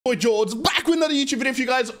Boy George back with another YouTube video for you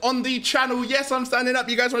guys on the channel. Yes, I'm standing up.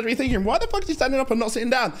 You guys might be thinking, why the fuck is he standing up and not sitting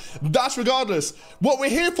down? That's regardless. What we're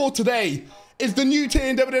here for today is the new tier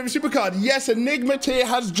in WWE Supercard. Yes, Enigma tier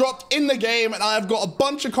has dropped in the game, and I've got a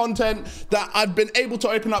bunch of content that I've been able to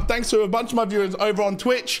open up thanks to a bunch of my viewers over on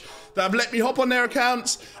Twitch that have let me hop on their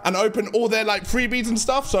accounts and open all their like freebies and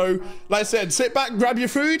stuff. So like I said, sit back, grab your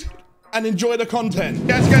food and enjoy the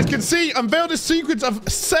content. As you guys can see, unveiled the sequence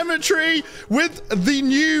of Cemetery with the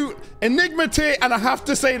new Enigma tier, and I have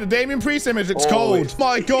to say the Damien Priest image looks cold.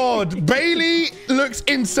 My God, Bailey looks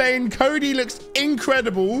insane. Cody looks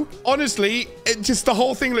incredible. Honestly, the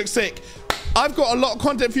whole thing looks sick. I've got a lot of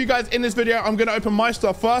content for you guys in this video. I'm gonna open my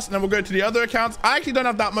stuff first and then we'll go to the other accounts. I actually don't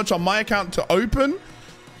have that much on my account to open.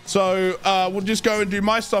 So we'll just go and do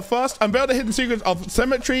my stuff first. Unveil the hidden secrets of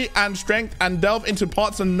Cemetery and Strength and delve into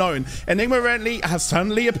parts unknown. Enigma Rentley has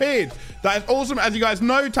suddenly appeared. That is awesome. As you guys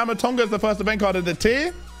know, Tamatonga is the first event card of the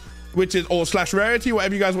tier, which is or slash rarity,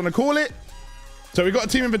 whatever you guys want to call it. So we've got a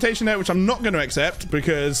team invitation there, which I'm not going to accept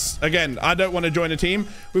because, again, I don't want to join a team.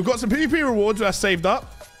 We've got some PvP rewards that are saved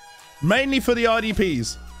up, mainly for the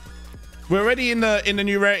RDPs. We're already in the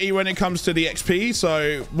new rarity when it comes to the XP.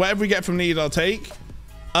 So whatever we get from these, I'll take.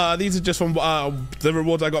 These are just from the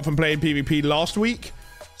rewards I got from playing PvP last week.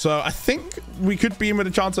 So I think we could be in with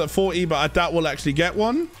a chance at 40, but I doubt we'll actually get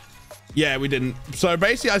one. Yeah, we didn't. So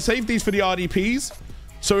basically, I saved these for the RDPs.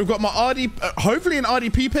 So we've got my hopefully an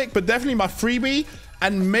RDP pick, but definitely my freebie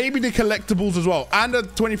and maybe the collectibles as well. And a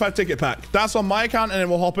 25 ticket pack. That's on my account, and then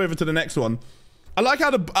we'll hop over to the next one. I like how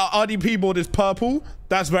the RDP board is purple.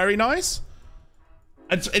 That's very nice.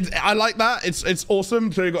 I like that. It's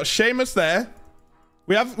awesome. So we've got Sheamus there.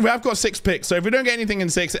 We have got 6 picks, so if we don't get anything in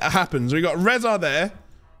 6, it happens. We got Reza there.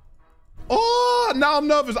 Oh, now I'm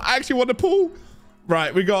nervous. I actually want to pull.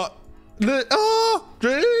 Right, we got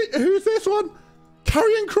who's this one?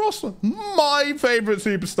 Karrion Kross, my favorite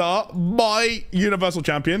superstar, my Universal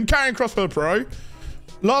Champion. Karrion Kross for pro.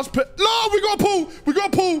 Last pick. No, we got a pull. We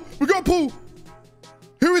got a pull. We got a pull.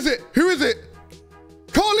 Who is it? Who is it?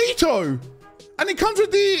 Carlito. And it comes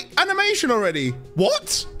with the animation already.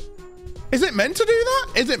 What? Is it meant to do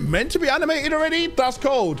that? Is it meant to be animated already? That's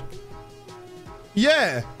cold.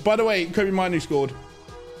 Yeah. By the way, Kobe Minu scored.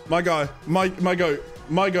 My guy. My goat.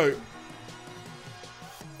 My goat.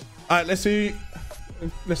 All right, let's see.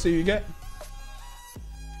 Let's see who you get.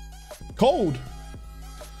 Cold.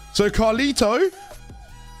 So Carlito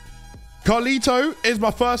is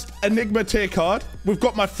my first Enigma tier card. We've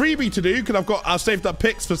got my freebie to do because I've saved up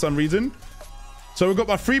picks for some reason. So we've got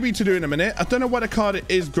my freebie to do in a minute. I don't know why the card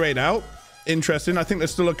is grayed out. Interesting. I think there's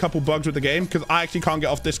still a couple bugs with the game because I actually can't get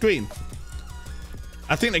off the screen.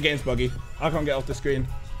 I think the game's buggy. I can't get off the screen.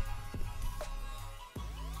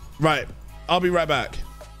 Right. I'll be right back.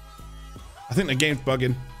 I think the game's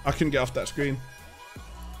bugging. I couldn't get off that screen.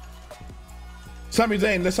 Sami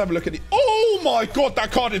Zayn, let's have a look at the... Oh my God,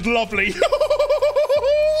 that card is lovely. No!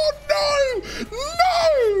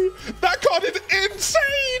 No! That card is insane!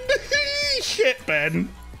 Shit, Ben.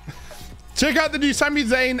 Check out the new Sami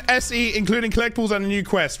Zayn SE, including collectibles and a new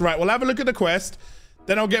quest. Right, we'll have a look at the quest.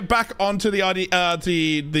 Then I'll get back onto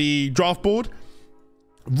the draft board.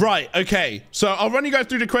 Right, okay. So I'll run you guys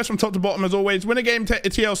through the quest from top to bottom as always. Win a game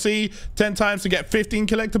TLC 10 times to get 15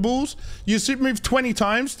 collectibles. Use super moves 20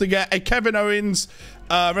 times to get a Kevin Owens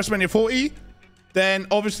WrestleMania 40. Then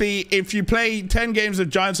obviously if you play 10 games of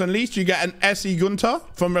Giants Unleashed, you get an SE Gunter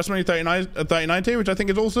from WrestleMania 39 tier, which I think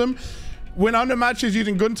is awesome. Win 100 matches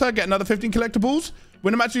using Gunter, get another 15 collectibles.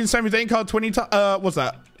 Win a match using Sami Zayn card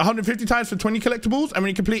 150 times for 20 collectibles. And when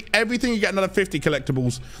you complete everything, you get another 50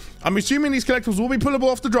 collectibles. I'm assuming these collectibles will be pullable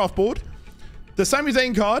off the draft board. The Sami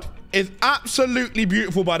Zayn card is absolutely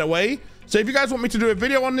beautiful, by the way. So if you guys want me to do a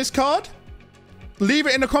video on this card, leave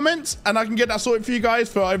it in the comments and I can get that sorted for you guys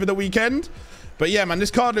for over the weekend. But yeah, man,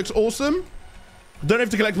 this card looks awesome. Don't know if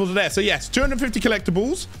the collectibles are there. So yes, 250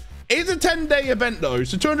 collectibles. It's a 10-day event though,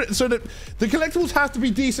 so the collectibles have to be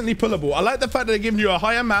decently pullable. I like the fact that they're giving you a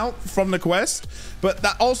high amount from the quest, but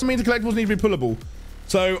that also means the collectibles need to be pullable.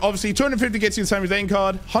 So obviously 250 gets you the Sami Zayn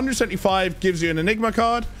card, 175 gives you an Enigma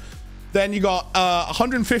card, then you got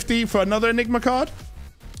 150 for another Enigma card,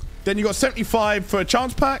 then you got 75 for a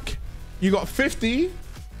chance pack, you got 50.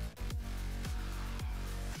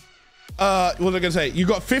 What was I gonna say? You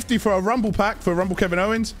got 50 for a Rumble pack for Rumble Kevin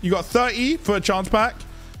Owens, you got 30 for a chance pack.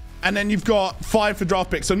 And then you've got 5 for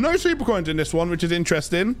draft picks. So no super coins in this one, which is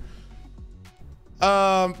interesting.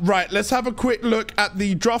 Right, let's have a quick look at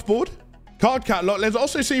the draft board. Card catalog. Let's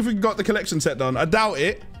also see if we got the collection set done. I doubt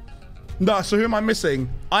it. No, so who am I missing?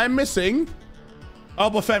 I'm missing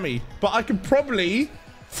Albafemi, but I could probably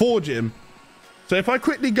forge him. So if I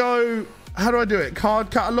quickly go, how do I do it?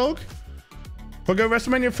 Card catalog. If I go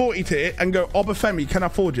WrestleMania 40 tier and go Obafemi, can I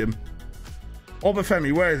forge him?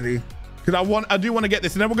 Obafemi, where is he? Because I do want to get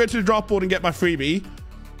this, and then we'll go to the draft board and get my freebie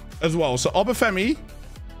as well. So Obafemi,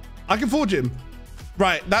 I can forge him.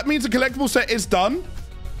 Right, that means the collectible set is done,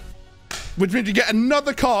 which means you get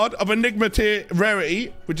another card of Enigma tier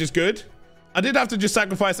rarity, which is good. I did have to just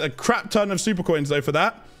sacrifice a crap ton of super coins though for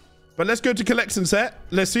that. But let's go to collection set.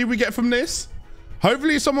 Let's see what we get from this.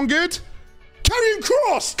 Hopefully it's someone good. Karrion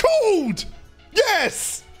Kross, cold.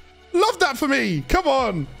 Yes, love that for me. Come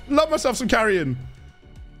on, love myself some Karrion.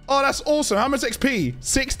 Oh, that's awesome. How much XP?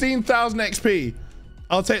 16,000 XP.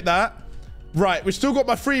 I'll take that. Right, we've still got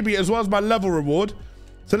my freebie as well as my level reward.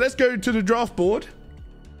 So let's go to the draft board.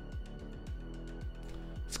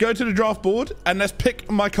 Let's go to the draft board and let's pick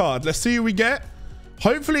my card. Let's see who we get.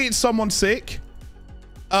 Hopefully it's someone sick.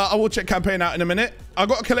 I will check campaign out in a minute. I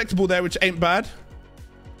got a collectible there, which ain't bad.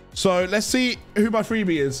 So let's see who my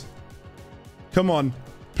freebie is. Come on.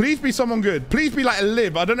 Please be someone good. Please be like a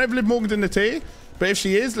Liv. I don't know if Liv Morgan's in the tier, but if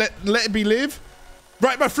she is, let it be Liv.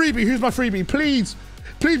 Right, my freebie. Who's my freebie? Please.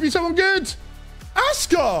 Please be someone good.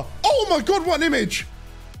 Asuka. Oh my God, what an image.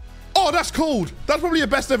 Oh, that's cold. That's probably the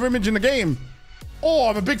best ever image in the game. Oh,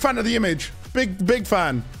 I'm a big fan of the image. Big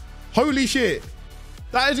fan. Holy shit.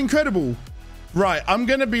 That is incredible. Right, I'm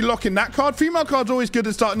going to be locking that card. Female card's always good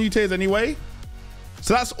to start new tiers anyway.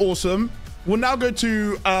 So that's awesome. We'll now go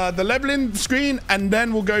to the leveling screen and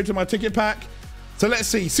then we'll go to my ticket pack. So let's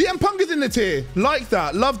see. CM Punk is in the tier. Like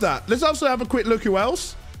that. Love that. Let's also have a quick look who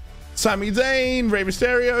else. Sami Zayn, Rey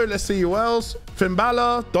Mysterio. Let's see who else. Finn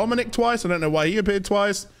Balor, Dominic twice. I don't know why he appeared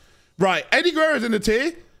twice. Right, Eddie Guerrero's in the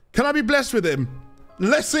tier. Can I be blessed with him?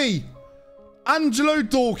 Let's see. Angelo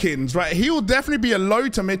Dawkins, right? He will definitely be a low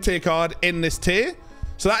to mid tier card in this tier.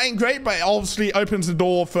 So that ain't great, but it obviously opens the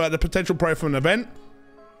door for the potential pro for an event.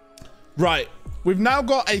 Right, we've now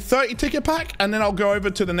got a 30 ticket pack and then I'll go over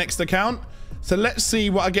to the next account. So let's see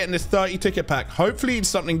what I get in this 30 ticket pack. Hopefully it's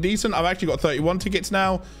something decent. I've actually got 31 tickets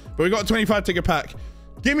now, but we've got a 25 ticket pack.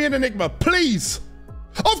 Give me an Enigma, please.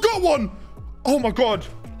 I've got one. Oh my God.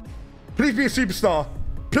 Please be a superstar.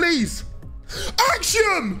 Please.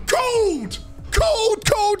 Action. Cold. Cold,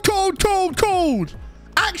 cold, cold, cold, cold.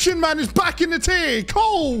 Action Man is back in the tier.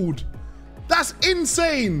 Cold. That's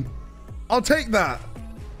insane. I'll take that.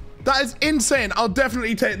 That is insane. I'll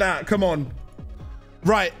definitely take that. Come on.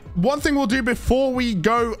 Right. One thing we'll do before we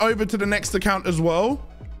go over to the next account as well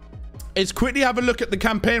is quickly have a look at the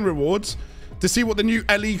campaign rewards to see what the new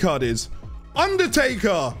LE card is.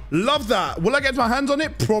 Undertaker. Love that. Will I get my hands on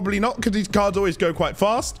it? Probably not, because these cards always go quite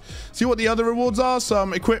fast. See what the other rewards are.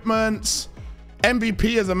 Some equipments.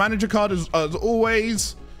 MVP as a manager card as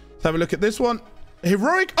always. Let's have a look at this one.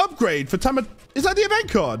 Heroic upgrade for Tama. Is that the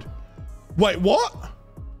event card? Wait, what?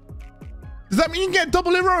 Does that mean you can get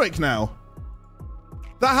double heroic now?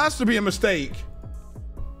 That has to be a mistake.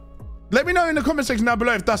 Let me know in the comment section down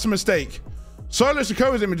below if that's a mistake. Solo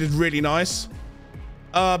Sikoa's image is really nice.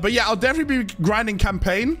 But yeah, I'll definitely be grinding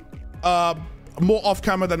campaign. More off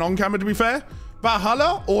camera than on camera, to be fair.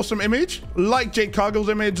 Valhalla, awesome image. Like Jade Cargill's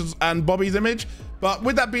image and Bobby's image. But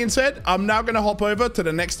with that being said, I'm now going to hop over to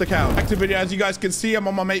the next account. Active video, as you guys can see, I'm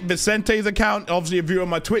on my mate Vicente's account. Obviously, a viewer on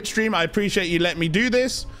my Twitch stream. I appreciate you letting me do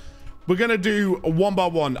this. We're going to do one by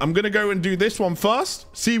one. I'm going to go and do this one first.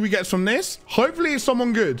 See what we get from this. Hopefully, it's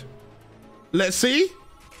someone good. Let's see.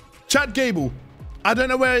 Chad Gable. I don't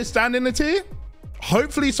know where it's standing in the tier.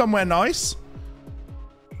 Hopefully, somewhere nice.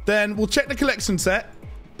 Then we'll check the collection set.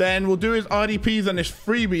 Then we'll do his IDPs and his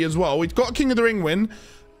freebie as well. We've got a King of the Ring win.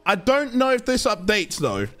 I don't know if this updates,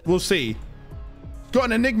 though. We'll see. He's got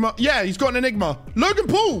an Enigma. Yeah, he's got an Enigma. Logan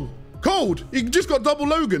Paul. Cold. He just got double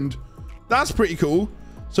Loganed. That's pretty cool.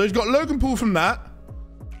 So he's got Logan Paul from that.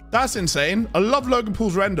 That's insane. I love Logan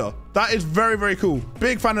Paul's render. That is very, very cool.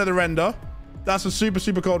 Big fan of the render. That's a super,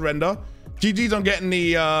 super cold render. GG's on getting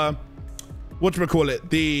the, whatchamacallit,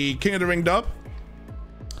 the King of the Ring dub.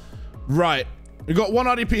 Right. We've got one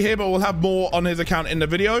IDP here, but we'll have more on his account in the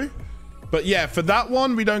video. But yeah, for that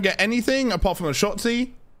one, we don't get anything apart from a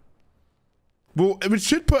Shotzi. Well, it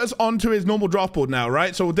should put us onto his normal draft board now,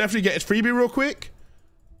 right? So we'll definitely get his freebie real quick.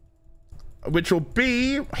 Which will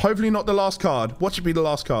be, hopefully not the last card. What should be the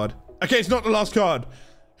last card? Okay, it's not the last card.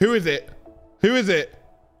 Who is it? Who is it?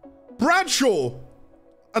 Bradshaw.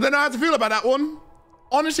 I don't know how to feel about that one.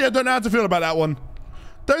 Honestly, I don't know how to feel about that one.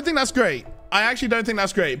 Don't think that's great. I actually don't think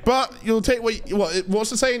that's great. But you'll take what's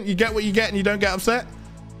the saying? You get what you get and you don't get upset.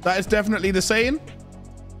 That is definitely the saying.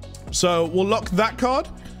 So we'll lock that card.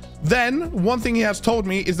 Then, one thing he has told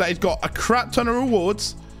me is that he's got a crap ton of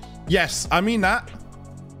rewards. Yes, I mean that.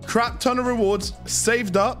 crap ton of rewards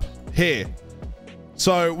saved up here.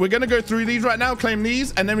 So we're going to go through these right now, claim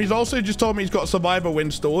these, and then he's also just told me he's got survivor win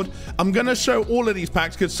stored. I'm going to show all of these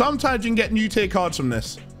packs because sometimes you can get new tier cards from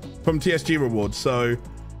this, from TSG rewards. So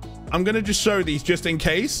I'm going to just show these just in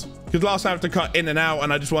case, because last time I have to cut in and out,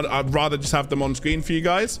 and I'd rather just have them on screen for you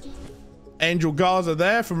guys. Angel Garza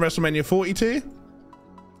there from WrestleMania 40 tier.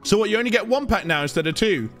 So what, you only get one pack now instead of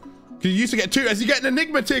two, because you used to get two. As you get an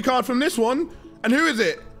Enigma tier card from this one, and who is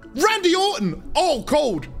it? Randy Orton. Oh,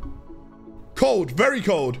 cold. Cold, very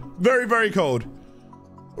cold, very, very cold.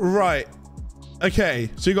 Right. Okay,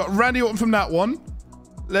 so you got Randy Orton from that one.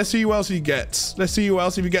 Let's see who else he gets. Let's see who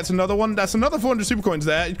else, if he gets another one. That's another 400 super coins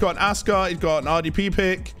there. He's got an Asuka, he's got an RDP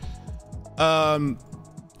pick.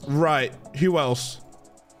 Right, who else?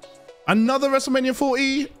 Another WrestleMania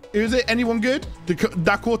 40. Is it anyone good?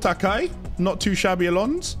 Dakota Kai, not too shabby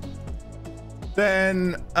alons.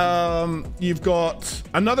 Then you've got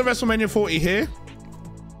another WrestleMania 40 here.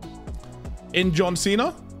 In John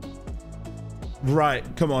Cena. Right,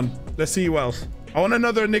 come on. Let's see who else. I want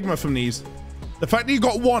another Enigma from these. The fact that you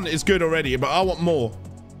got one is good already, but I want more.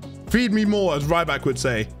 Feed me more, as Ryback would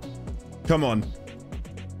say. Come on.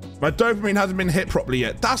 My dopamine hasn't been hit properly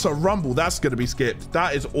yet. That's a rumble. That's going to be skipped.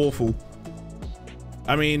 That is awful.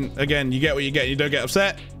 I mean, again, you get what you get. You don't get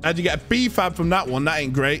upset. And you get a B-Fab from that one. That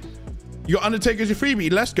ain't great. You got Undertaker as your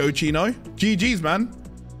freebie. Let's go, Chino. GG's, man.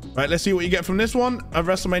 Right, let's see what you get from this one. A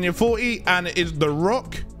WrestleMania 40, and it is The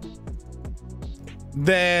Rock.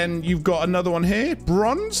 Then you've got another one here.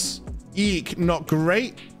 Bronze. Eek, not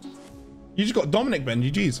great. You just got Dominic, Ben.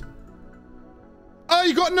 GG's. Oh,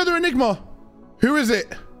 you got another Enigma. Who is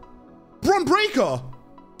it? Braun Breaker.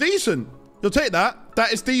 Decent. You'll take that.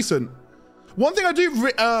 That is decent. One thing I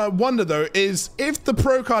do wonder, though, is if the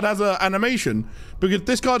Pro card has an animation. Because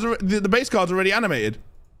this card's, the base card's already animated.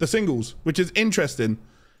 The singles, which is interesting.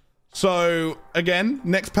 So again,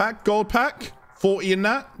 next pack, gold pack, 40 in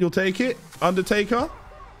that, you'll take it. Undertaker.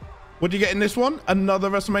 What do you get in this one? Another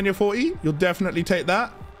WrestleMania 40. You'll definitely take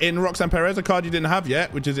that. In Roxanne Perez, a card you didn't have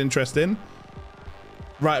yet, which is interesting.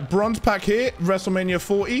 Right, bronze pack here, WrestleMania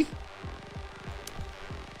 40.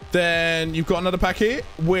 Then you've got another pack here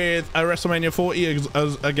with a WrestleMania 40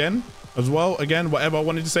 as well. Again, whatever I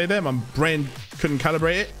wanted to say there, my brain couldn't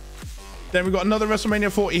calibrate it. Then we've got another WrestleMania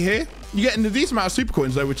 40 here. You're getting a decent amount of super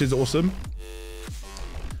coins though, which is awesome.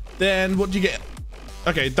 Then what do you get?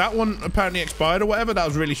 Okay, that one apparently expired or whatever. That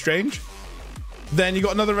was really strange. Then you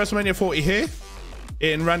got another WrestleMania 40 here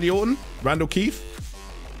in Randy Orton, Randall Keith.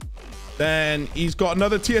 Then he's got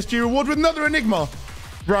another TSG reward with another Enigma.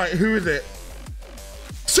 Right, who is it?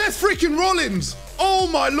 Seth freaking Rollins. Oh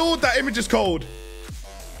my Lord, that image is cold.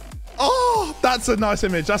 Oh, that's a nice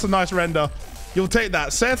image. That's a nice render. You'll take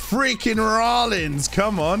that. Seth freaking Rollins.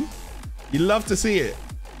 Come on. You love to see it.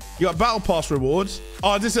 You got Battle Pass rewards.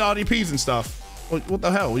 Oh, this is RDPs and stuff. What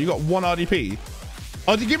the hell? You got one RDP.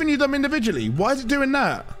 Oh, they're giving you them individually. Why is it doing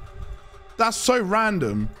that? That's so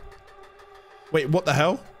random. Wait, what the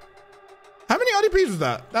hell? How many RDPs was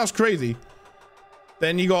that? That was crazy.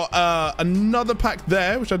 Then you got another pack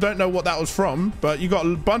there, which I don't know what that was from, but you got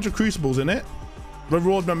a bunch of crucibles in it.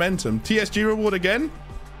 Reward momentum. TSG reward again.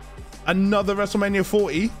 Another WrestleMania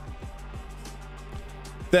 40.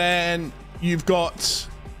 Then you've got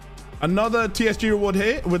another TSG reward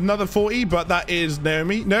here with another 40, but that is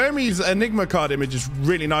Naomi. Naomi's Enigma card image is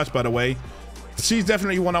really nice, by the way. She's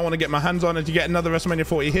definitely one I want to get my hands on, and to get another WrestleMania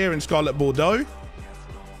 40 here in Scarlet Bordeaux.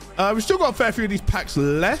 We've still got a fair few of these packs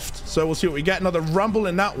left, so we'll see what we get. Another Rumble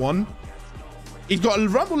in that one. He's got a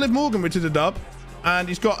Rumble Liv Morgan, which is a dub, and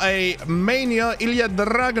he's got a Mania Ilya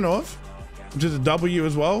Dragunov, which is a W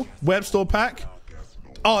as well. Web store pack.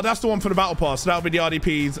 Oh, that's the one for the Battle Pass. So that'll be the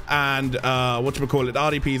RDPs and whatchamacallit,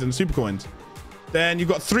 RDPs and Super Coins. Then you've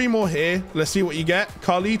got three more here. Let's see what you get.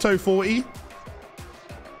 Carlito 40. You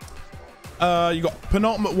got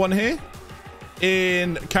penultimate one here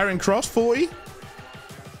in Karen Cross 40.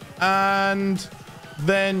 And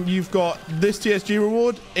then you've got this TSG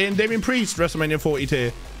reward in Damian Priest WrestleMania 40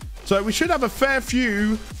 tier. So we should have a fair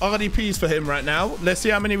few RDPs for him right now. Let's see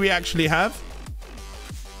how many we actually have.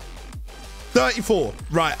 34.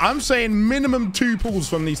 Right, I'm saying minimum 2 pulls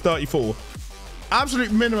from these 34.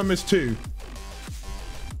 Absolute minimum is 2.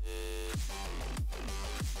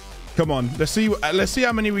 Come on, let's see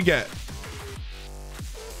how many we get.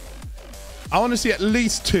 I want to see at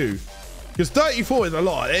least 2. Because 34 is a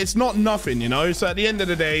lot. It's not nothing, you know. So at the end of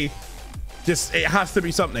the day, just it has to be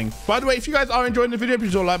something. By the way, if you guys are enjoying the video,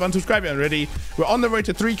 please do like and subscribe already. We're on the road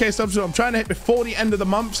to 3K subs. So I'm trying to hit before the end of the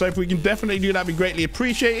month. So if we can definitely do that, be greatly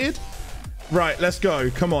appreciated. Right, let's go.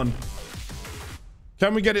 Come on.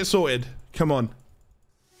 Can we get it sorted? Come on.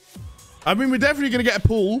 I mean, we're definitely going to get a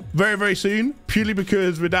pull very, very soon, purely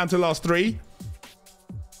because we're down to the last 3.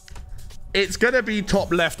 It's going to be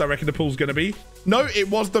top left, I reckon the pull's going to be. No, it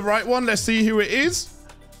was the right one. Let's see who it is.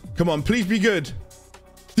 Come on, please be good.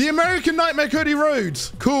 The American Nightmare Cody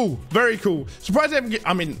Rhodes. Cool. Very cool. Surprised they haven't...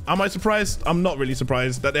 I mean, am I surprised? I'm not really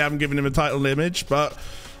surprised that they haven't given him a title image, but...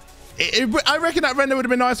 I reckon that render would have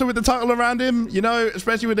been nicer with the title around him, you know,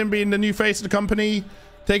 especially with him being the new face of the company,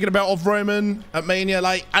 taking the belt off Roman at Mania.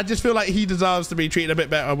 Like, I just feel like he deserves to be treated a bit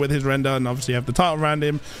better with his render and obviously have the title around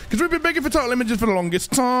him, because we've been begging for title images for the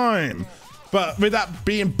longest time. But with that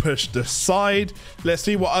being pushed aside, let's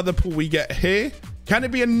see what other pull we get here. Can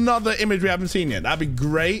it be another image we haven't seen yet? That'd be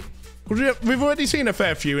great. We've already seen a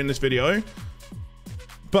fair few in this video.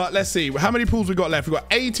 But let's see. How many pulls we got left? We've got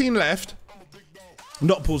 18 left.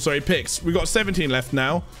 Not pulls, sorry, picks. We've got 17 left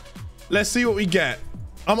now. Let's see what we get.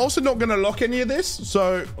 I'm also not going to lock any of this.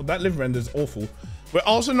 So, oh, that live render is awful. I'm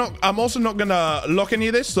also not going to lock any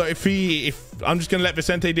of this. So if I'm just going to let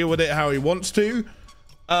Vicente deal with it how he wants to.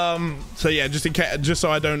 So yeah, just in case, just so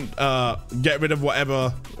I don't get rid of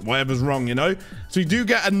whatever's wrong, you know. So we do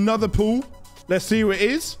get another pull. Let's see who it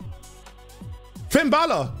is. Finn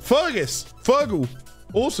Balor, Fergal,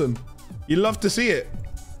 awesome. You love to see it.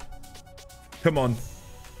 Come on,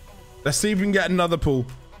 let's see if we can get another pull.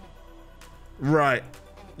 Right,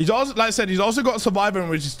 he's also, like I said, he's also got a Survivor,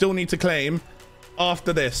 which you still need to claim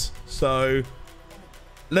after this. So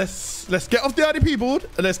let's get off the RDP board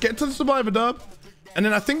and let's get to the Survivor dub. And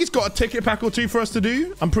then I think he's got a ticket pack or 2 for us to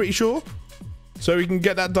do. I'm pretty sure. So we can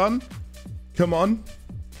get that done. Come on.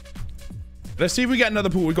 Let's see if we get another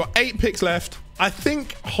pull. We've got 8 picks left. I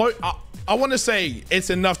think, I want to say it's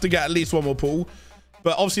enough to get at least 1 more pull.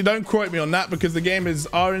 But obviously don't quote me on that because the game is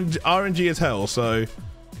RNG as hell. So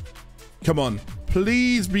come on.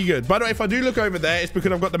 Please be good. By the way, if I do look over there, it's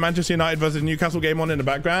because I've got the Manchester United versus Newcastle game on in the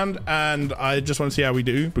background. And I just want to see how we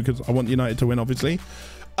do because I want United to win, obviously.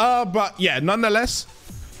 But yeah, nonetheless,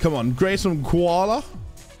 come on, Grayson Koala.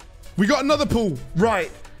 We got another pull. Right.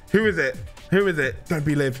 Who is it? Who is it? Don't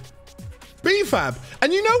be Liv. B-Fab.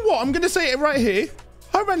 And you know what? I'm going to say it right here.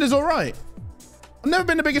 Her render's all right. I've never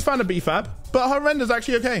been the biggest fan of B-Fab, but her render's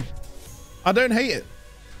actually okay. I don't hate it.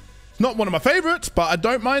 It's not one of my favorites, but I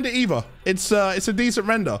don't mind it either. It's a decent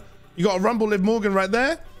render. You got a Rumble Liv Morgan right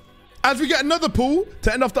there. As we get another pull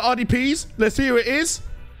to end off the RDPs, let's see who it is.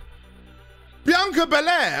 Bianca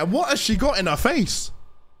Belair, what has she got in her face?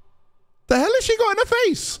 The hell has she got in her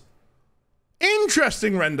face?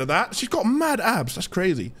 Interesting render that. She's got mad abs. That's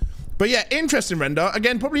crazy. But yeah, interesting render.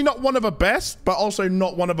 Again, probably not one of her best, but also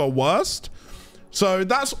not one of her worst. So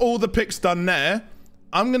that's all the picks done there.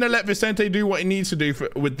 I'm going to let Vicente do what he needs to do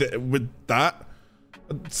with that.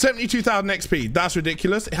 72,000 XP. That's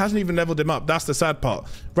ridiculous. It hasn't even leveled him up. That's the sad part.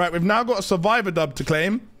 Right, we've now got a Survivor dub to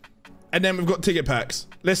claim. And then we've got ticket packs.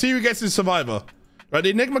 Let's see who gets his Survivor. Right, the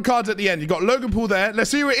Enigma cards at the end. You got Logan Paul there. Let's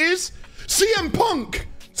see who it is. CM Punk.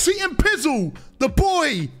 CM Pizzle. The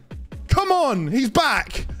boy. Come on. He's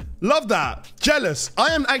back. Love that. Jealous.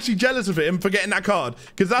 I am actually jealous of him for getting that card.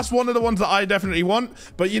 Because that's one of the ones that I definitely want.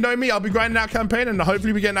 But you know me. I'll be grinding that campaign. And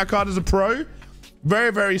hopefully we get that card as a pro.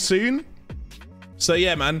 Very, very soon. So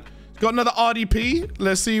yeah, man. Got another RDP.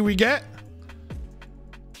 Let's see who we get.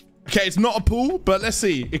 Okay, it's not a pull, but let's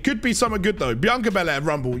see. It could be something good though. Bianca Belair,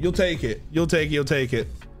 Rumble. You'll take it. You'll take it. You'll take it.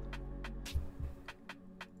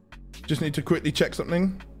 Just need to quickly check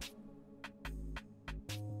something.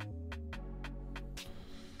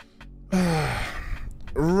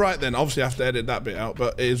 Right then. Obviously, I have to edit that bit out,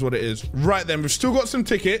 but it is what it is. Right then, we've still got some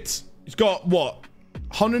tickets. It's got what?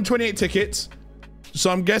 128 tickets. So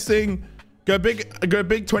I'm guessing go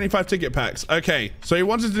big 25 ticket packs. Okay, so he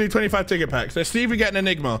wants us to do 25 ticket packs. Let's see if we get an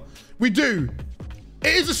Enigma. We do.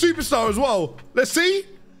 It is a superstar as well. Let's see.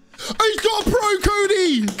 Oh, he's got a Pro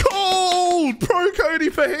Cody. Cold. Pro Cody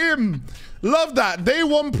for him. Love that. Day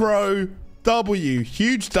 1 Pro W.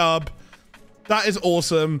 Huge dub. That is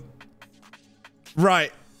awesome.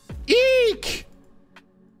 Right. Eek.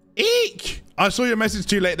 Eek. I saw your message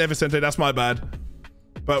too late there, Vicente. That's my bad.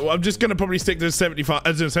 But I'm just going to probably stick to 75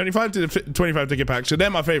 to the 25 ticket packs. So they're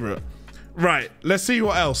my favorite. Right. Let's see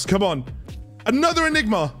what else. Come on. Another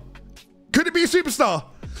Enigma. Could it be a superstar?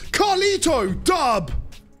 Carlito. Dub.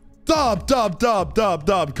 Dub.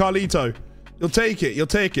 Carlito. You'll take it. You'll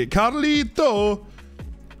take it. Carlito.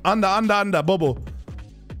 Under. Bubble.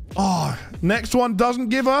 Oh, next one doesn't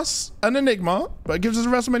give us an Enigma, but it gives us a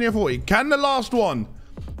WrestleMania 40. Can the last one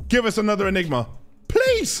give us another Enigma?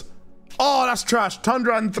 Please. Oh, that's trash.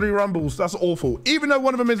 103 Rumbles. That's awful. Even though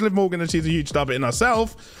one of them is Liv Morgan and she's a huge dub in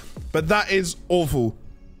herself, but that is awful.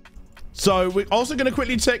 So we're also going to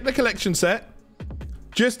quickly check the collection set.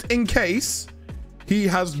 just in case he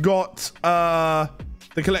has got the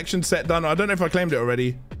collection set done. I don't know if I claimed it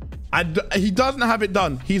already. He doesn't have it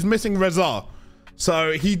done. He's missing Rezar.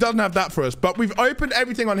 So he doesn't have that for us. But we've opened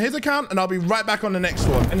everything on his account, and I'll be right back on the next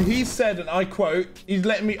one. And he said, and I quote, he's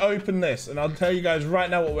letting me open this. And I'll tell you guys right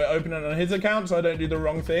now what we're opening on his account so I don't do the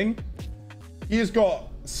wrong thing. He's got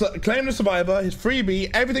Claim the Survivor, his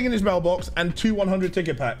freebie, everything in his mailbox, and 2 100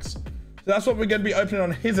 ticket packs. So that's what we're going to be opening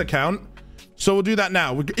on his account. So we'll do that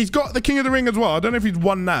now. He's got the King of the Ring as well. I don't know if he's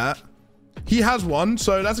won that. He has one.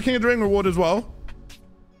 So that's a King of the Ring reward as well.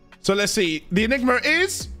 So let's see. The Enigma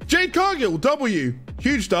is Jade Cargill, W.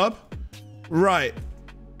 Huge dub. Right.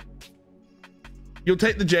 You'll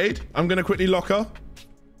take the Jade. I'm going to quickly lock her.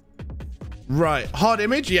 Right. Hard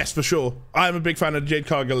image? Yes, for sure. I'm a big fan of the Jade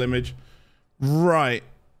Cargill image. Right.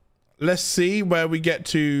 Let's see where we get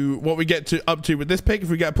to, what we get to up to with this pick.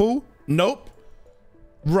 If we get a pull. Nope.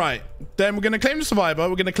 Right. Then we're going to claim the Survivor.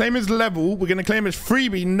 We're going to claim his level. We're going to claim his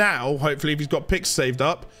freebie now. Hopefully, if he's got picks saved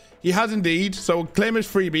up. He has indeed. So we'll claim his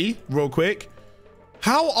freebie real quick.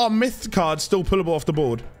 How are myth cards still pullable off the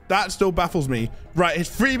board? That still baffles me. Right. His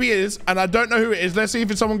freebie is, and I don't know who it is. Let's see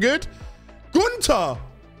if it's someone good. Gunter.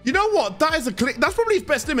 You know what? That is a click. That's probably his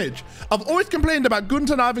best image. I've always complained about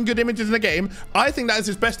Gunter not having good images in the game. I think that is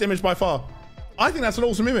his best image by far. I think that's an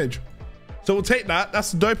awesome image. So we'll take that.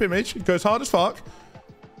 That's a dope image. It goes hard as fuck.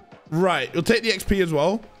 Right. You'll take the XP as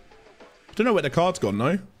well. Don't know where the card's gone,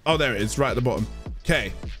 no? Oh, there it is. Right at the bottom.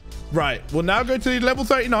 Okay. Right. We'll now go to level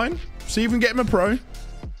 39. See if we can get him a pro.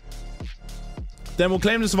 Then we'll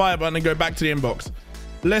claim the Survivor and then go back to the inbox.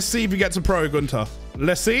 Let's see if he gets a pro, Gunter.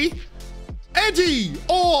 Let's see. Eddie.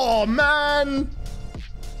 Oh, man.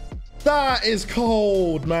 That is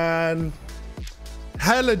cold, man.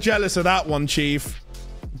 Hella jealous of that one, Chief.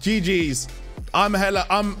 GG's.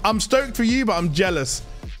 I'm stoked for you, but I'm jealous.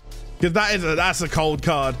 Because that's a cold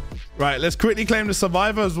card. Right, let's quickly claim the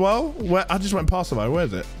Survivor as well. I just went past Survivor. Where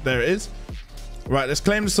is it? There it is. Right, let's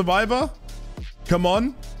claim the Survivor. Come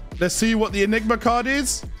on. Let's see what the Enigma card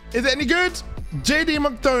is. Is it any good? JD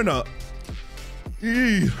McDonough.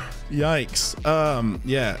 Ew, yikes.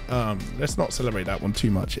 Let's not celebrate that one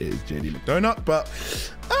too much. It is JD McDonough, but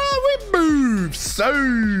we move. So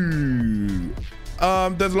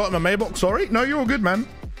there's a lot in my mailbox. Sorry. No, you're all good, man.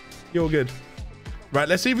 You're all good. Right,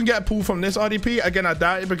 let's see if we can get a pull from this RDP. Again, I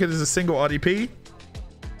doubt it because it's a single RDP.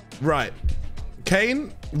 Right.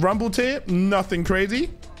 Kane, Rumble tier, nothing crazy.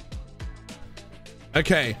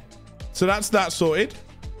 Okay, so that's that sorted.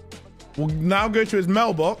 We'll now go to his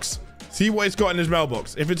mailbox, see what he's got in his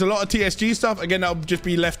mailbox. If it's a lot of TSG stuff, again, that'll just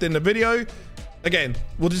be left in the video. Again,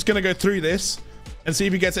 we're just going to go through this and see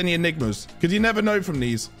if he gets any Enigmas, because you never know from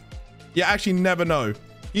these. You actually never know.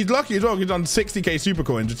 He's lucky as well. He's done 60k super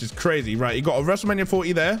coins, which is crazy. Right, he got a WrestleMania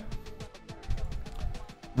 40 there.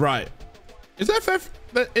 Right. Is there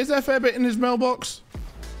a fair bit in his mailbox?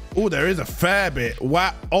 Oh, there is a fair bit.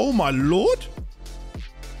 Wow. Oh, my Lord.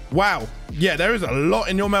 Wow. Yeah, there is a lot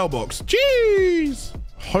in your mailbox. Jeez.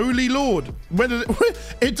 Holy Lord. When does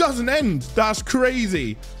it... It doesn't end. That's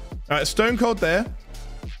crazy. All right, Stone Cold there.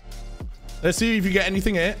 Let's see if you get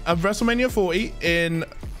anything here. A WrestleMania 40 in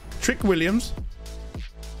Trick Williams.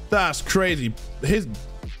 That's crazy.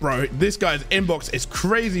 This guy's inbox is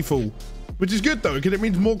crazy full, which is good though, because it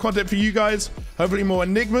means more content for you guys. Hopefully more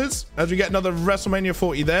Enigmas as we get another WrestleMania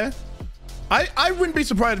 40 there. I wouldn't be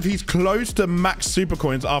surprised if he's close to max super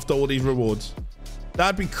coins after all these rewards.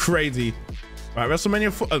 That'd be crazy. Right,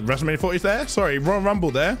 WrestleMania 40 is there. Sorry, Royal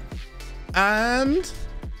Rumble there. And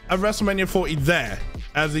a WrestleMania 40 there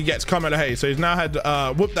as he gets Carmelo Hayes. So he's now had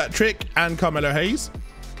Whoop That Trick and Carmelo Hayes.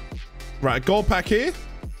 Right, gold pack here.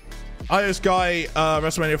 iOS Guy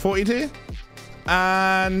WrestleMania 40 tier.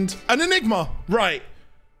 And an Enigma. Right.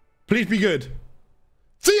 Please be good.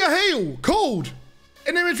 Thea Hale. Cold.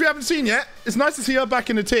 An image we haven't seen yet. It's nice to see her back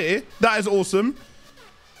in the tier. That is awesome.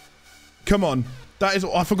 Come on. That is...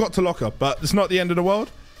 I forgot to lock her, but it's not the end of the world.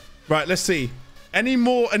 Right, let's see. Any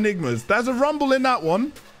more Enigmas? There's a Rumble in that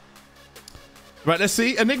one. Right, let's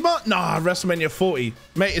see. Enigma? Nah, WrestleMania 40.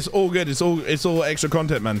 Mate, it's all good. It's all extra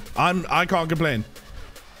content, man. I can't complain.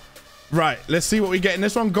 Right, let's see what we get in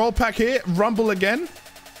this one. Gold pack here. Rumble again.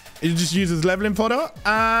 It just uses leveling fodder.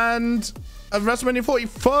 And a WrestleMania 40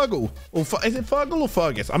 Fergal. Is it Fergal or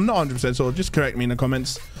Fergus? I'm not 100% sure. Just correct me in the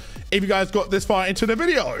comments if you guys got this far into the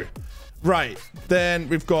video. Right, then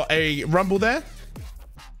we've got a Rumble there.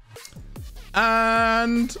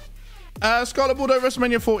 And Scarlet Bordeaux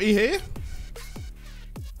WrestleMania 40 here.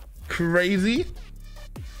 Crazy.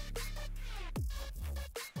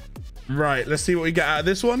 Right, let's see what we get out of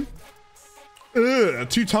this one. Ugh,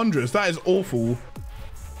 2 Tundras. That is awful.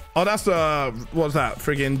 Oh, that's what's that?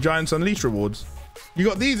 Friggin' Giants Unleashed rewards. You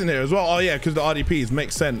got these in here as well. Oh yeah, because the RDPs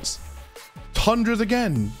makes sense. Tundras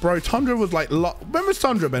again, bro. Tundra was like, when was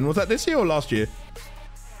Tundra, Ben? Was that this year or last year?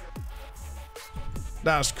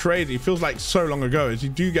 That's crazy. Feels like so long ago. As you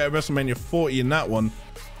do get a WrestleMania 40 in that one.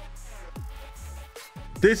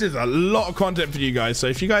 This is a lot of content for you guys. So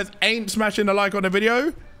if you guys ain't smashing a like on the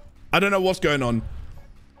video, I don't know what's going on.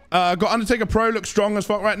 Got Undertaker Pro, looks strong as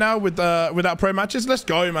fuck right now without pro matches. Let's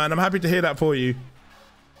go, man. I'm happy to hear that for you.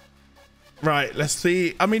 Right, let's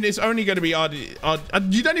see. I mean, it's only going to be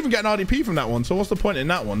you don't even get an RDP from that one, so what's the point in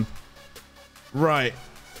that one? Right.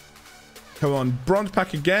 Come on. Bronze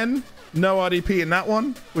pack again. No RDP in that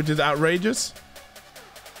one, which is outrageous.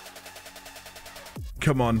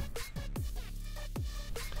 Come on.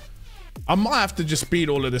 I might have to just speed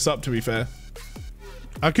all of this up, to be fair.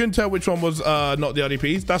 I couldn't tell which one was not the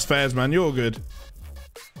RDPs. That's fairs, man. You're good.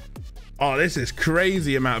 Oh, this is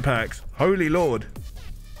crazy amount of packs. Holy Lord.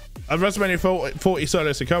 A WrestleMania 40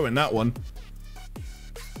 Solo Sikoa in that one.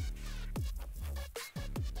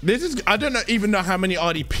 This is, I don't even know how many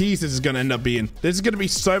RDPs this is going to end up being. There's going to be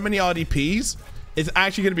so many RDPs. It's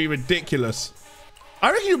actually going to be ridiculous.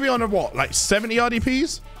 I reckon you'll be on a what, like 70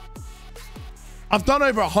 RDPs? I've done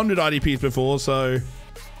over 100 RDPs before, so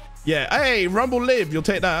yeah. Hey, Rumble Live, you'll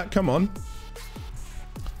take that. Come on.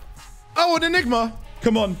 Oh, an Enigma.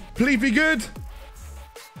 Come on, please be good.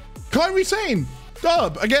 Kyrie Sane.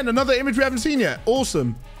 Dub. Again, another image we haven't seen yet.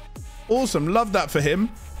 Awesome. Awesome. Love that for him.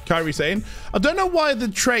 Kyrie Sane. I don't know why the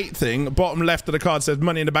trait thing, bottom left of the card, says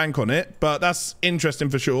Money in the Bank on it, but that's interesting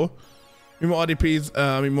for sure. I mean, more RDPs,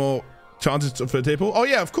 I mean, more chances for a table. Oh,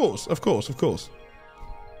 yeah, of course. Of course. Of course.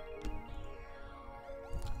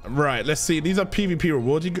 Right, let's see. These are PvP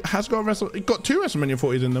rewards. He has got he got 2 WrestleMania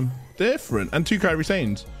 40s in them. Different. And 2 Kyrie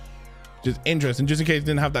Sanes. Which is interesting. Just in case he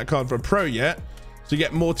didn't have that card for a pro yet. So you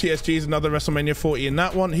get more TSGs, another WrestleMania 40 in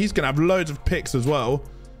that one. He's going to have loads of picks as well.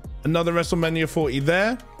 Another WrestleMania 40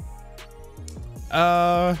 there.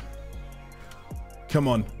 Come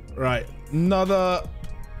on. Right. Another,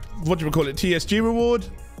 what do we call it? TSG reward.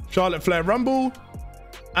 Charlotte Flair Rumble.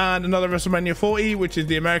 And another WrestleMania 40, which is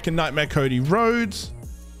the American Nightmare Cody Rhodes.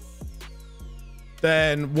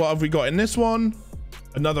 Then what have we got in this one?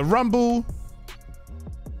 Another Rumble.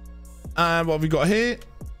 And what have we got here?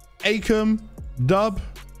 Akam, Dub,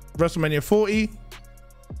 WrestleMania 40.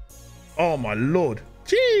 Oh my Lord.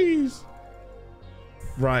 Jeez.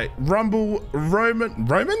 Right. Rumble,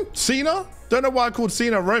 Roman? Cena? Don't know why I called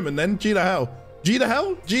Cena Roman then. G to hell. G to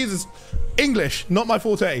hell? Jesus. English, not my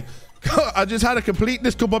forte. I just had a complete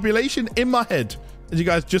discombobulation in my head, as you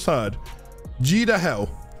guys just heard. G to hell.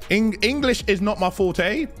 English is not my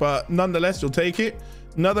forte, but nonetheless, you'll take it.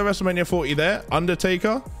 Another WrestleMania 40 there.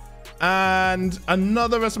 Undertaker. And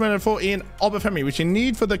another WrestleMania 40 in Obafemi, which you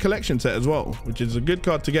need for the collection set as well, which is a good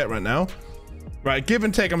card to get right now. Right, give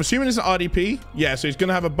and take. I'm assuming it's an RDP. Yeah, so he's going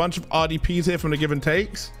to have a bunch of RDPs here from the give and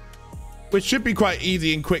takes, which should be quite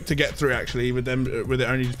easy and quick to get through, actually, with it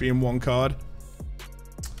only just being one card.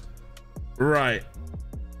 Right.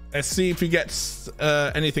 Let's see if he gets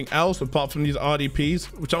anything else apart from these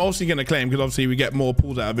RDPs, which I'm obviously going to claim because obviously we get more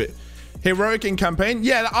pulls out of it. Heroic in campaign.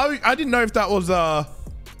 Yeah, I didn't know if that was a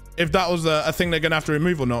thing they're going to have to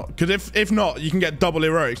remove or not. Because if not, you can get double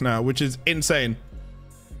heroics now, which is insane.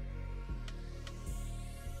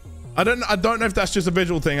 I don't know if that's just a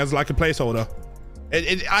visual thing as like a placeholder.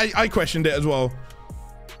 I questioned it as well.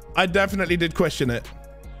 I definitely did question it.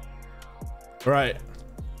 Right.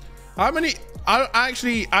 How many? I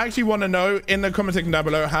actually want to know in the comment section down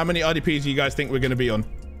below how many RDPs you guys think we're going to be on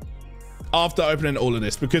after opening all of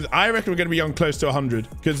this, because I reckon we're going to be on close to 100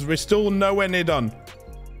 because we're still nowhere near done.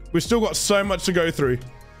 We've still got so much to go through.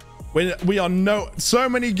 We are so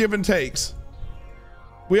many give and takes.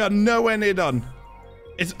 We are nowhere near done.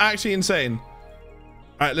 It's actually insane.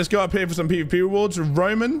 All right, let's go up here for some PvP rewards.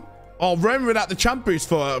 Roman. Oh, Roman without the champ boost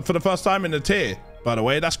for the first time in the tier, by the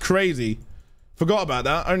way. That's crazy. Forgot about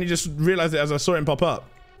that. I only just realized it as I saw him pop up.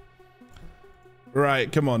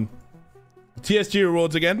 Right, come on. TSG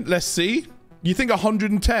rewards again. Let's see. You think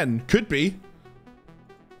 110? Could be.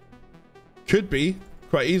 Could be.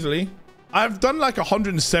 Quite easily. I've done like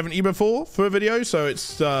 170 before for a video, so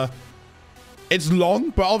it's long,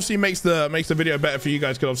 but obviously makes the video better for you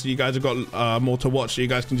guys because obviously you guys have got more to watch, so you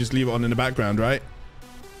guys can just leave it on in the background, right?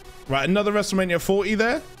 Right, another WrestleMania 40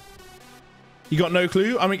 there. You got no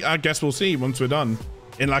clue? I mean, I guess we'll see once we're done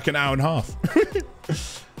in like an hour and a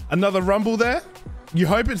half. Another Rumble there. You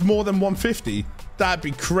hope it's more than 150. That'd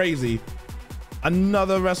be crazy.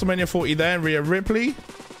 Another WrestleMania 40 there. Rhea Ripley.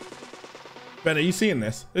 Ben, are you seeing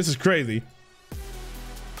this? This is crazy.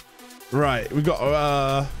 Right, we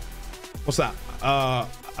got What's that? A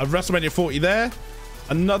WrestleMania 40 there.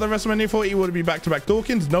 Another WrestleMania 40. Would it be back-to-back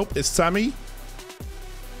Dawkins? Nope, it's Sammy.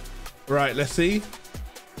 Right, let's see.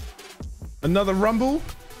 Another Rumble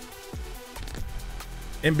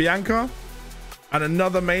in Bianca. And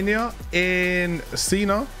another Mania in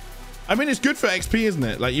Cena. I mean, it's good for XP, isn't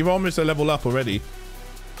it? Like, you've almost a level up already.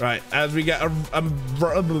 Right, as we get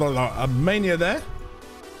a Mania there.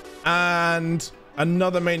 And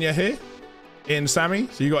another Mania here in Sammy.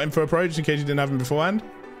 So you got him for a pro, just in case you didn't have him beforehand.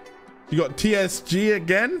 You got TSG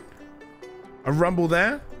again. A Rumble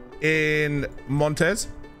there in Montez.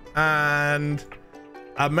 And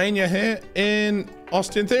a Mania here in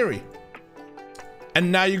Austin Theory.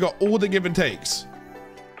 And now you got all the give and takes.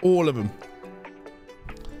 All of them.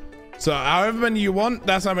 So however many you want,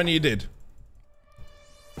 that's how many you did.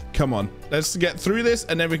 Come on. Let's get through this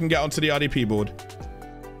and then we can get onto the RDP board.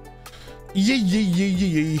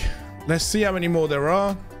 Yeah. Let's see how many more there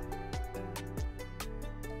are.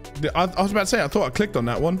 I was about to say, I thought I clicked on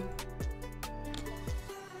that one.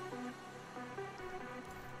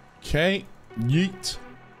 Okay. Yeet.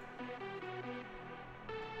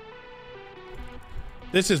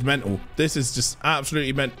 This is mental. This is just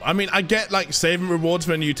absolutely mental. I mean, I get like saving rewards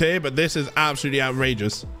for a new tier, but this is absolutely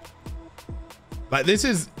outrageous. Like, this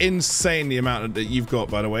is insane, the amount that you've got,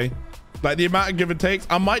 by the way. Like, the amount of give and takes.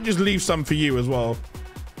 I might just leave some for you as well.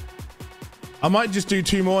 I might just do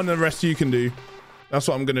 2 more and the rest you can do. That's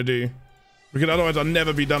what I'm going to do. Because otherwise I'll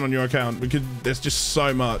never be done on your account. Because there's just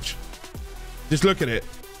so much. Just look at it.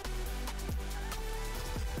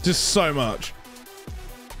 Just so much.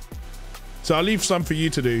 So I'll leave some for you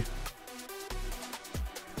to do.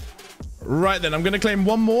 Right then, I'm going to claim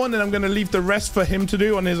 1 more and then I'm going to leave the rest for him to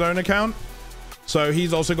do on his own account. So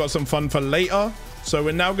he's also got some fun for later. So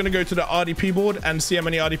we're now going to go to the RDP board and see how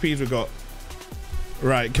many RDPs we've got.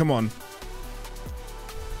 Right, come on.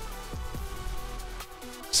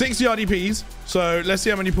 60 RDPs. So let's see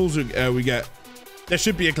how many pulls we get. There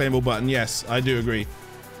should be a claimable button. Yes, I do agree.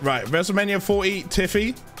 Right, WrestleMania 40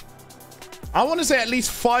 Tiffy. I want to say at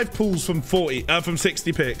least 5 pulls from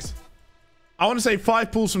 60 picks. I want to say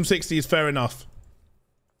 5 pulls from 60 is fair enough.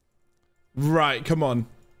 Right, come on.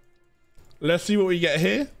 Let's see what we get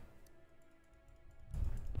here.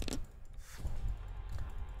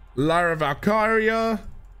 Lyra Valkyria.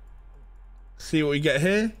 See what we get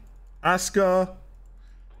here. Asuka.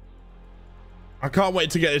 I can't wait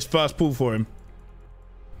to get this first pull for him.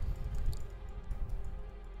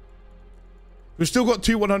 We've still got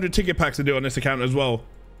 2 100 ticket packs to do on this account as well.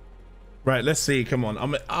 Right, let's see. Come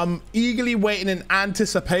on. I'm eagerly waiting in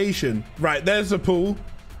anticipation. Right, there's the pull.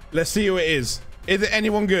 Let's see who it is. Is it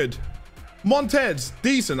anyone good? Montez,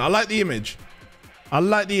 decent. I like the image. I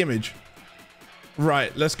like the image.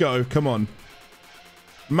 Right, let's go. Come on.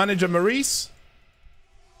 Manager Maurice.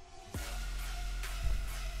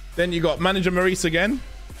 Then you got Manager Maurice again.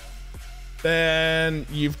 Then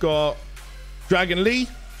you've got Dragon Lee.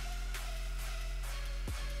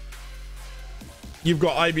 You've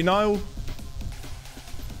got Ivy Nile.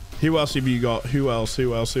 Who else have you got? Who else?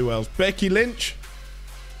 Becky Lynch.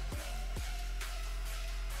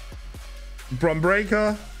 Bron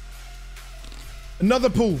Breakker. Another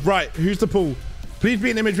pull. Right, who's the pull? Please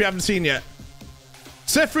be an image we haven't seen yet.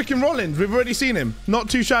 Seth freaking Rollins. We've already seen him. Not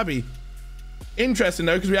too shabby. Interesting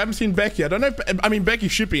though, because we haven't seen Becky. I don't know. I mean, Becky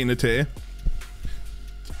should be in the tier.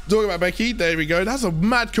 Talking about Becky. There we go. That's a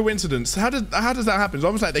mad coincidence. How does that happen? It's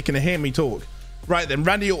almost like they can hear me talk. Right then,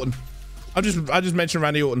 Randy Orton. I just mentioned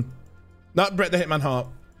Randy Orton. Not Bret the Hitman Hart.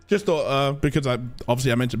 Just thought because I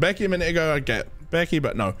mentioned Becky a minute ago. I get Becky,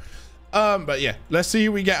 but no. But yeah, let's see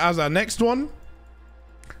who we get as our next one.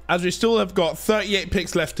 As we still have got 38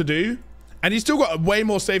 picks left to do. And he's still got way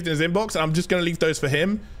more saved in his inbox. And I'm just going to leave those for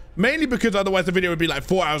him. Mainly because otherwise the video would be like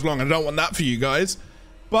 4 hours long. And I don't want that for you guys.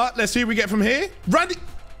 But let's see who we get from here. Randy.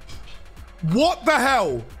 What the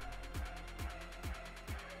hell?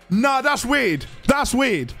 Nah, that's weird. That's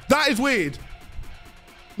weird. That is weird.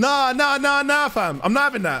 Nah, fam. I'm not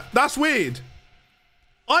having that. That's weird.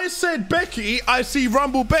 I said Becky, I see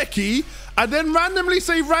Rumble Becky, and then randomly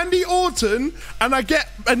say Randy Orton, and I get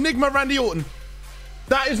Enigma Randy Orton.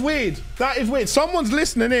 That is weird. That is weird. Someone's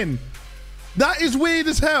listening in. That is weird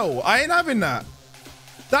as hell. I ain't having that.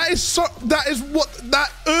 That is I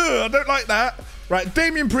don't like that. Right,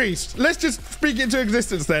 Damian Priest. Let's just speak it into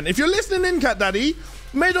existence then. If you're listening in, Cat Daddy,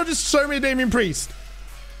 may not just show me Damian Priest.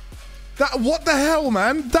 What the hell,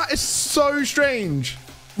 man? That is so strange.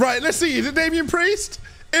 Right, let's see. Is it Damian Priest?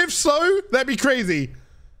 If so, that'd be crazy.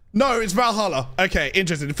 No, it's Valhalla. Okay,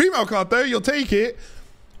 interesting. The female card, though, you'll take it.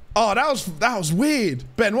 Oh, that was weird.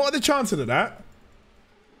 Ben, what are the chances of that?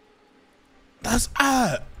 That's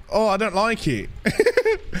Oh, I don't like it.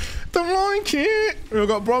 Don't like it. We've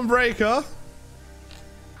got Bron Breakker.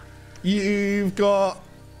 You've got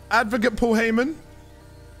Advocate Paul Heyman.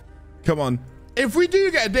 Come on. If we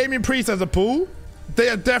do get a Damian Priest as a pull, they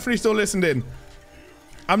are definitely still listened in.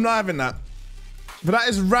 I'm not having that. But that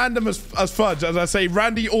is random as fudge. As I say,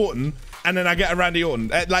 Randy Orton, and then I get a Randy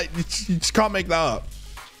Orton. Like, you just can't make that up.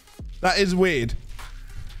 That is weird.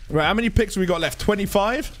 Right, how many picks have we got left?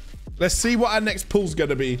 25? Let's see what our next pull's going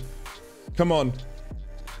to be. Come on.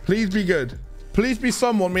 Please be good. Please be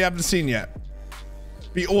someone we haven't seen yet.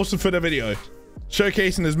 Be awesome for the video.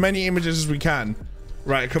 Showcasing as many images as we can.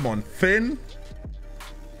 Right, come on. Finn.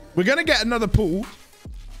 We're going to get another pull.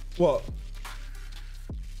 What?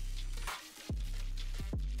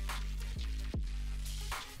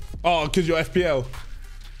 Oh, because you're FPL.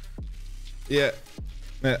 Yeah.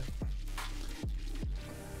 Yeah.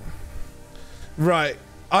 Right.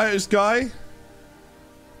 Ios guy.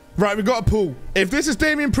 Right, we got a pull. If this is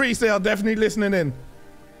Damian Priest, they are definitely listening in.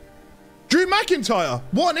 Drew McIntyre.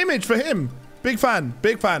 What an image for him. Big fan.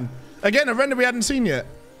 Big fan. Again, a render we hadn't seen yet.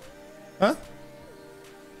 Huh?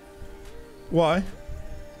 Why?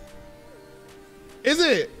 Is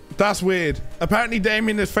it? That's weird. Apparently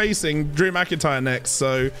Damian is facing Drew McIntyre next,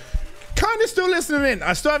 so kind of still listening in.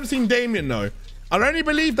 I still haven't seen Damian though. I'll only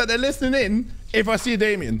believe that they're listening in if I see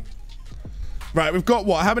Damian. Right, we've got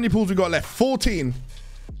what? How many pulls we got left? 14.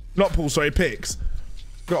 Not pulls, sorry, picks.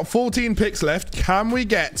 We've got 14 picks left. Can we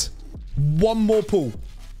get one more pull?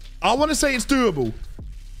 I want to say it's doable.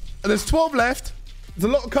 There's 12 left. There's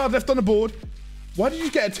a lot of cards left on the board. Why did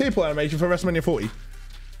you get a tier pull animation for WrestleMania 40?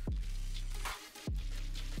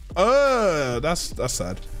 Oh, that's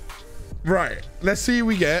sad. Right, let's see who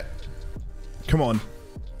we get. Come on.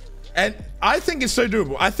 And I think it's so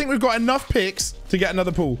doable. I think we've got enough picks to get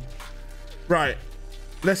another pull. Right,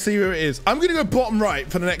 let's see who it is. I'm gonna go bottom right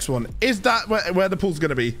for the next one. Is that where the pull's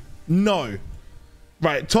gonna be? No.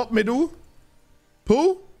 Right, top middle.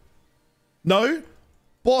 Pull? No.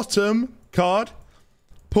 Bottom card.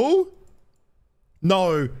 Pull?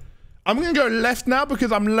 No. I'm gonna go left now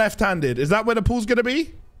because I'm left-handed. Is that where the pull's gonna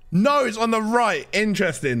be? No, it's on the right.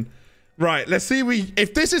 Interesting. Right, let's see.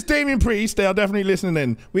 If this is Damian Priest, they are definitely listening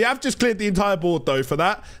in. We have just cleared the entire board though for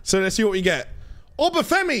that. So let's see what we get.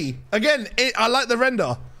 Obafemi. Again, I like the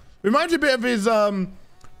render. Reminds me a bit of his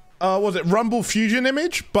was it Rumble Fusion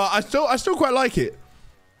image, but I still quite like it.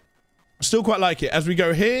 Still quite like it. As we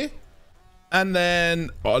go here, and then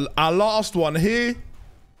our last one here.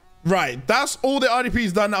 Right, that's all the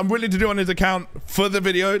RDP's done. I'm willing to do on his account for the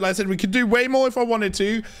video. Like I said, we could do way more if I wanted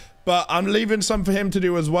to, but I'm leaving some for him to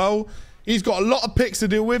do as well. He's got a lot of picks to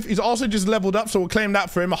deal with. He's also just leveled up, so we'll claim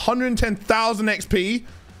that for him. 110,000 XP.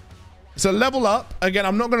 It's a level up. Again,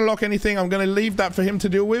 I'm not going to lock anything. I'm going to leave that for him to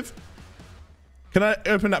deal with. Can I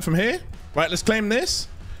open that from here? Right, let's claim this.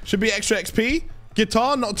 Should be extra XP.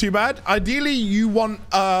 Guitar, not too bad. Ideally, you want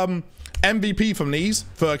MVP from these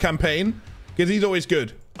for a campaign, because he's always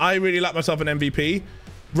good. I really like myself an MVP.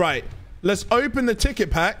 Right, let's open the ticket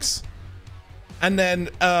packs, and then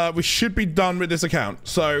we should be done with this account.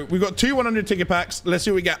 So we've got two 100 ticket packs. Let's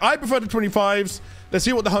see what we get. I prefer the 25s. Let's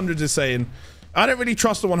see what the 100s is saying. I don't really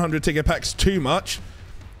trust the 100 ticket packs too much,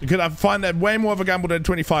 because I find that way more of a gamble than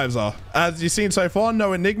 25s are. As you've seen so far,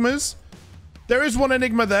 no Enigmas. There is one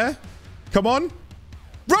Enigma there. Come on.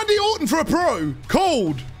 Randy Orton for a pro.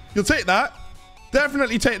 Cold. You'll take that.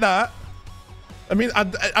 Definitely take that. I mean, I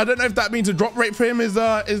don't know if that means a drop rate for him is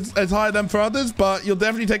higher than for others, but you'll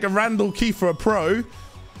definitely take a Randall Keith for a pro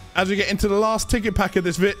as we get into the last ticket pack of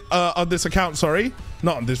this account. Sorry,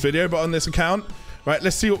 not on this video, but on this account. Right,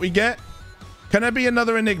 let's see what we get. Can there be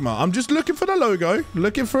another Enigma? I'm just looking for the logo.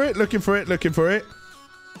 Looking for it, looking for it, looking for it.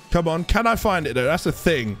 Come on, can I find it though? That's the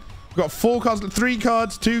thing. We've got 4 cards, 3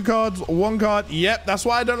 cards, 2 cards, 1 card. Yep, that's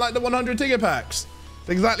why I don't like the 100 ticket packs.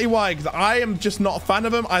 That's exactly why, because I am just not a fan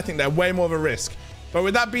of them. I think they're way more of a risk. But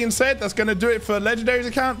with that being said, that's going to do it for Legendary's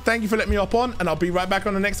account. Thank you for letting me hop on, and I'll be right back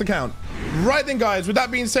on the next account. Right then, guys, with that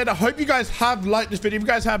being said, I hope you guys have liked this video. If you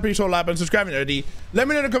guys have, please like and subscribe already. Let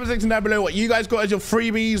me know in the comment section down below what you guys got as your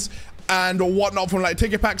freebies and whatnot from like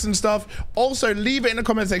ticket packs and stuff. Also, leave it in the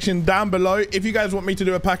comment section down below if you guys want me to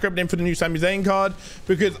do a pack opening for the new Sami Zayn card,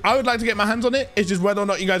 because I would like to get my hands on it. It's just whether or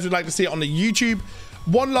not you guys would like to see it on the YouTube.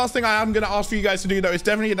 One last thing I am going to ask for you guys to do though is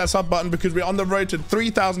definitely hit that sub button, because we're on the road to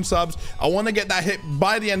 3,000 subs. I want to get that hit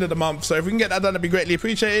by the end of the month, so if we can get that done, it'd be greatly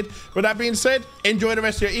appreciated. With that being said, enjoy the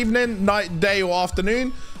rest of your evening, night, day, or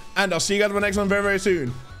afternoon, and I'll see you guys on the next one very, very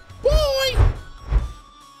soon. Woo!